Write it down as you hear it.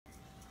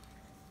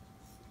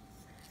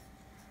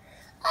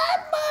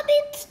Mom,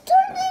 it's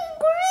turning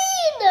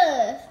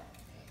green.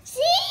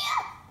 See?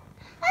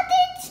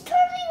 It's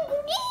turning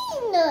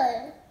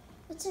green.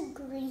 What's a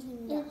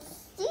green?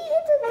 See,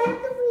 it's another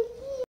over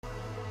here.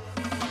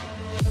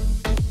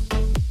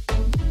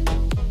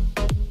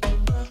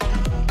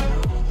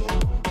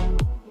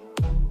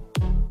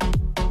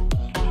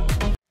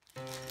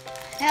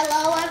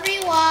 Hello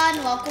everyone,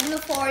 welcome to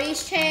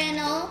 40's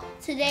channel.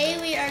 Today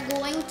we are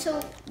going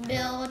to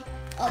build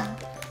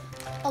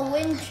a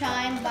wind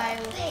chime by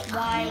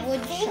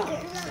wood shop.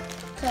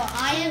 So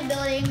I am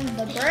building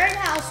the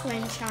birdhouse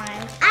wind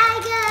chime. I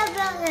gotta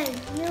build a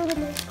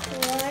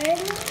unicorn,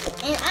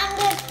 and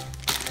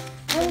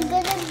I'm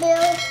gonna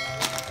build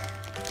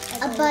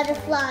a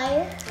butterfly.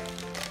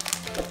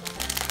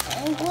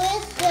 And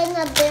Gwen's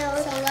gonna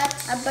build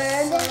a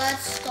bird. So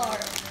let's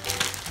start.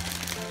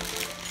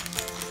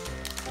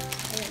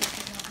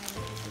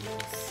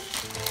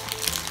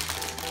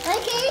 Can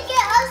you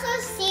get us a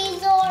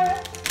scissor?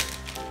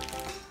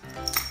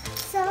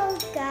 So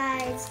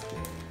guys,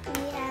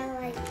 we have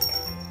like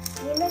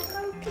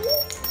unicorn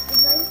piece, a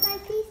butterfly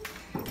piece,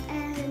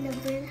 and a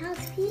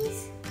birdhouse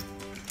piece.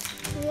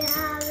 We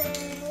have a...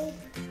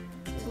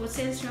 So what's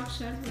the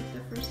instruction? What's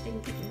the first thing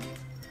to do?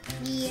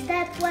 Yeah.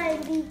 Step 1,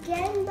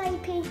 begin by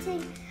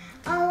painting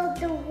all of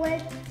the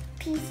wood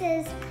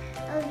pieces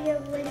of your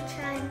wind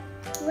chime.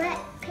 Let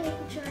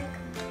paint dry.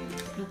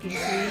 Okay, so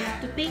you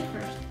have to paint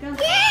first. Go.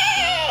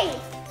 Yay!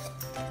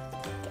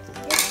 Get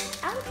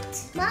this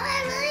out. Mom, I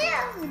really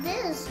have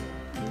this.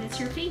 And that's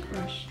your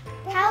paintbrush.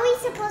 How are we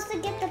supposed to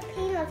get the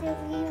paint off if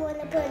we want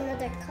to put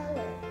another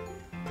color?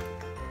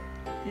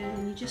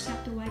 And you just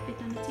have to wipe it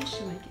on the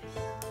tissue, I guess.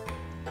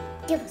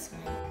 Give us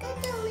one.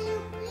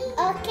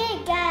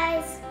 Okay,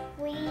 guys,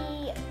 we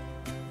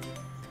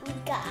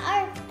got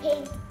our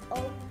paint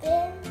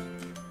open.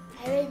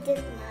 I already did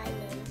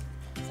mine,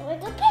 so we're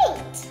gonna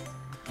paint.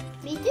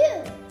 We do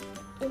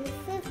in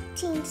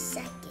 15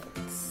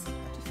 seconds.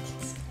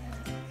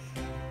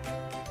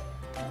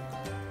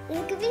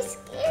 It could be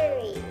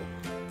scary.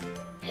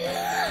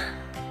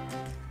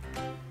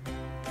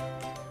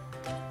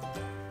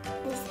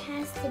 This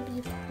has to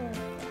be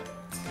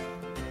perfect.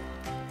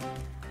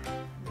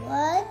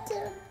 What?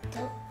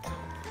 Don't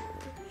copy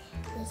me.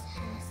 This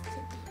has to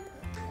be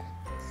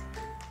perfect.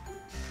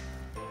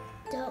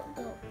 Don't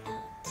go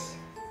out.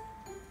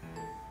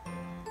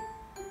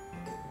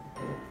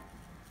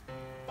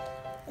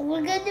 And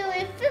we're gonna do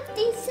it in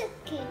 15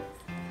 seconds.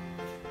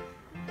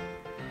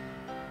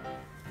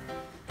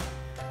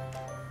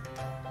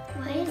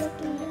 Why is it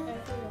doing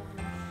that?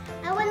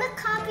 I want to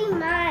copy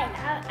mine.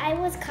 I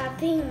was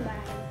copying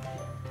mine.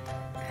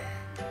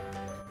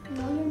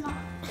 No, you're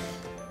not.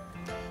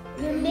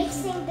 You're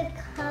mixing the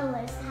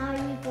colors. How are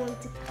you going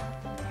to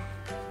copy that?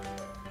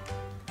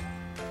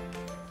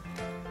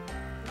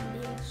 I'm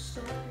being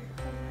so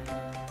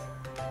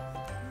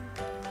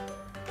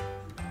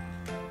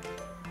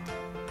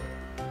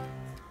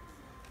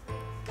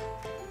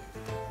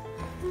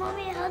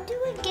Mommy, how do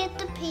I get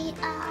the paint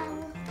out?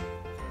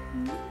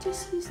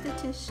 Just use the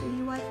tissue.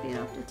 You wipe it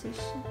off the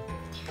tissue.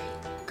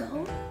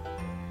 Go.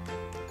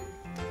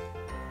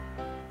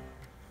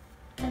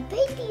 I'm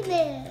painting it.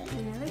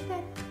 Yeah, like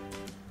that.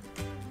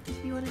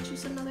 If you want to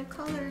choose another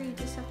color, you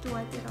just have to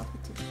wipe it off the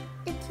tissue.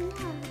 It's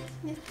not.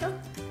 Yeah, go.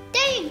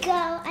 There you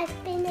go. I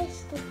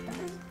finished the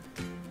done.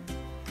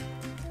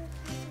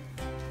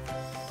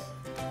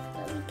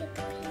 Let me get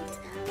the paint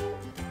out.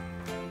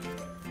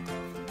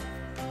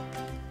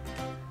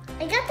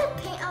 I got the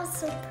paint out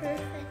so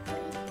perfectly.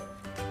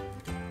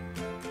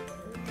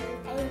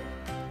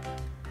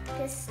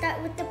 Let's start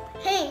with the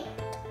paint.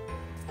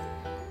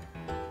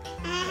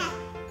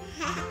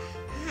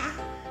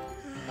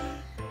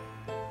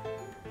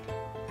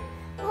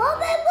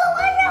 Mommy,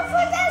 watch out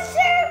for that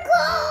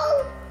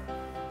circle!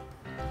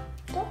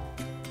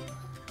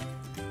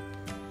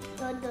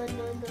 I'm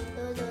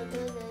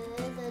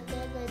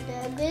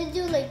gonna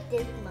do like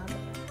this, Mommy.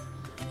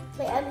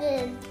 Wait, I'm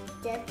gonna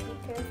just be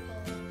careful.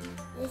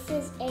 This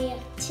is a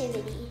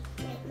activity,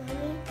 right,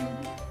 Mommy?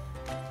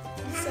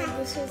 I said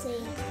this was a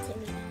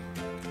activity.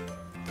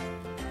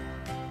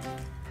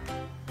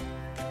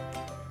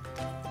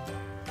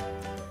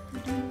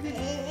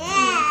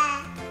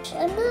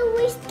 I'm gonna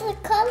waste the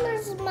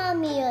colors,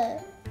 Mommy.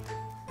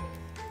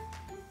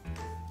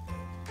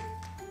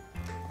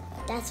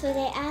 That's what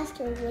I asked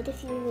her. What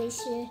if you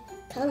waste your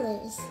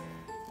colors?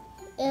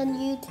 And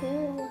you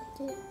too.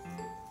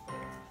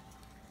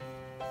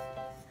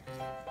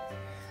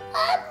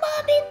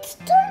 Mommy, it's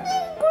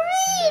turning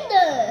green.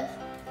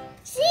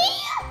 See?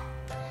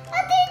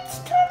 It's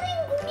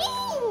turning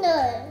green.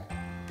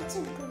 It's a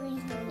green.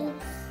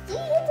 See,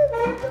 it's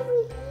another over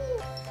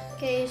here.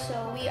 Okay, so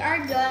we are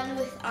done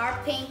with our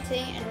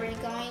painting and we're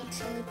going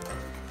to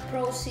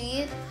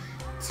proceed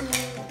to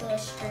the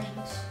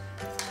strings.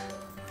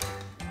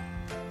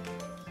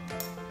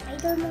 I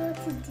don't know what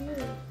to do.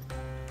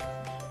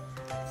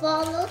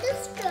 Follow the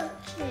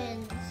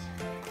instructions.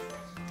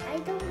 I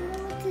don't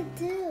know what to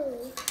do.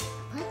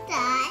 Put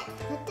that,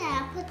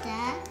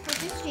 put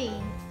the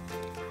string.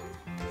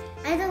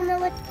 I don't know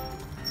what.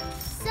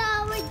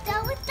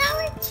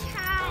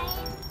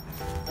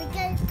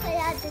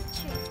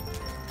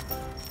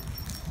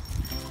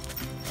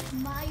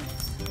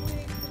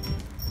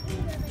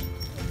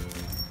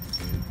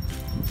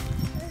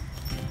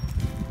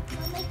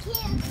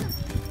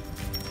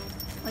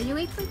 you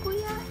wait for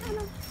Kuya.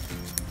 Ano?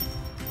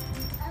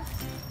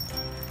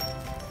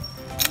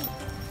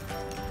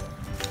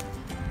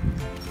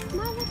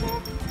 Smile at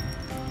it.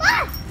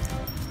 Ah!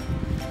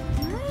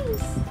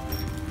 Nice.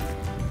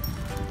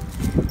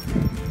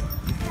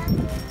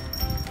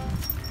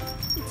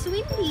 It's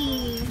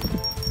windy.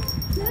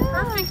 No.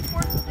 Perfect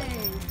for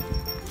today.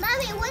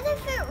 Mommy, what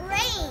if it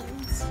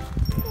rains?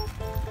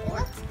 It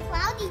looks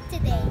cloudy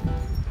today.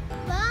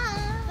 Bye.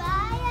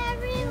 Bye,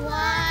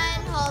 everyone.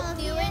 Hope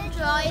you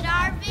enjoyed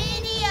our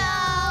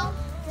video.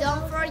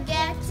 Don't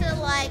forget to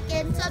like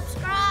and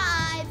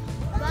subscribe.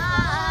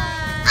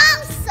 Bye.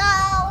 Also,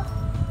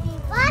 we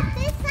bought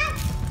this at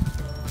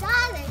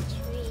Dollar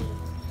Tree.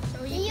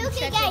 So You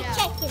can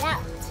check it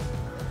out.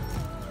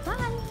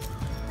 Bye.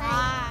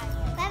 Bye.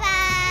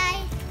 Bye-bye.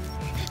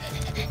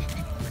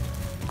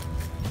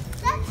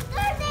 Let's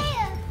go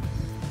there.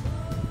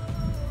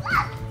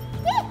 Look.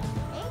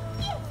 Thank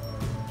you.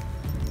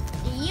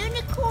 The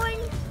unicorn,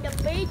 the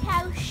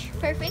birdhouse,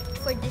 perfect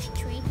for this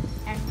tree,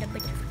 and the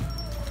butterfly.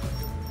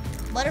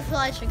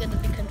 Butterflies are gonna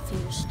be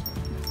confused.